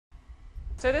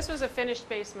So this was a finished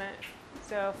basement,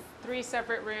 so 3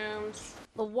 separate rooms.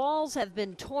 The walls have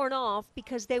been torn off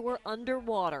because they were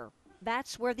underwater.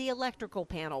 That's where the electrical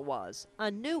panel was.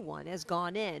 A new one has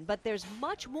gone in, but there's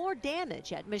much more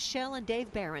damage at Michelle and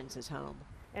Dave Behrens' home.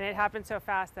 And it happened so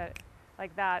fast that,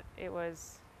 it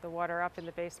was the water up in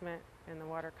the basement and the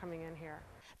water coming in here.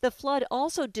 The flood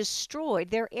also destroyed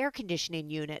their air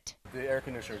conditioning unit. The air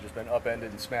conditioner has just been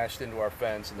upended and smashed into our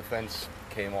fence, and the fence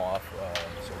came off.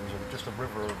 So it was just a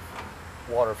river of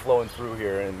water flowing through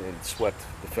here, and it swept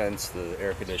the fence, the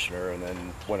air conditioner, and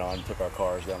then went on and took our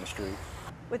cars down the street.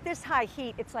 With this high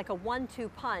heat, it's like a 1-2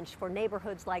 punch for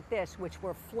neighborhoods like this, which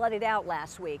were flooded out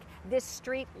last week. This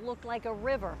street looked like a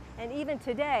river, and even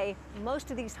today,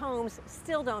 most of these homes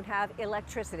still don't have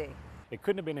electricity. It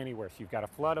couldn't have been any worse. You've got a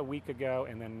flood a week ago,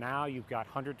 and then now you've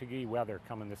got 100-degree weather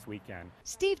coming this weekend.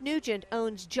 Steve Nugent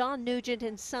owns John Nugent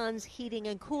and Sons Heating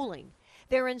and Cooling.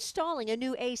 They're installing a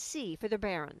new AC for the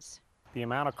Behrens. The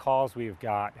amount of calls we've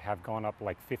got have gone up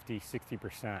like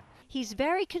 50–60%. He's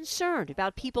very concerned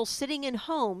about people sitting in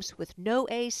homes with no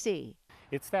AC.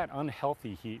 It's that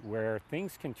unhealthy heat where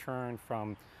things can turn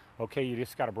from, okay, you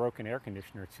just got a broken air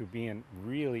conditioner, to being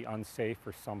really unsafe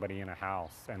for somebody in a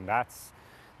house. And that's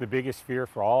the biggest fear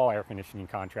for all air conditioning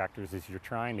contractors, is you're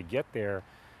trying to get there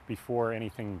before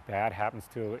anything bad happens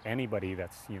to anybody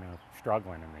that's,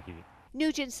 struggling in the heat.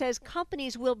 Nugent says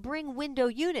companies will bring window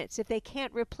units if they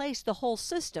can't replace the whole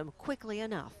system quickly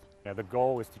enough. The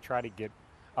goal is to try to get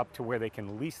up to where they can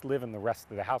at least live in the rest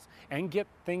of the house and get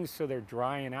things so they're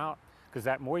drying out, because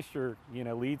that moisture,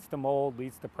 leads to mold,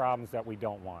 leads to problems that we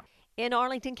don't want. In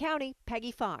Arlington County,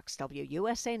 Peggy Fox,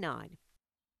 WUSA 9.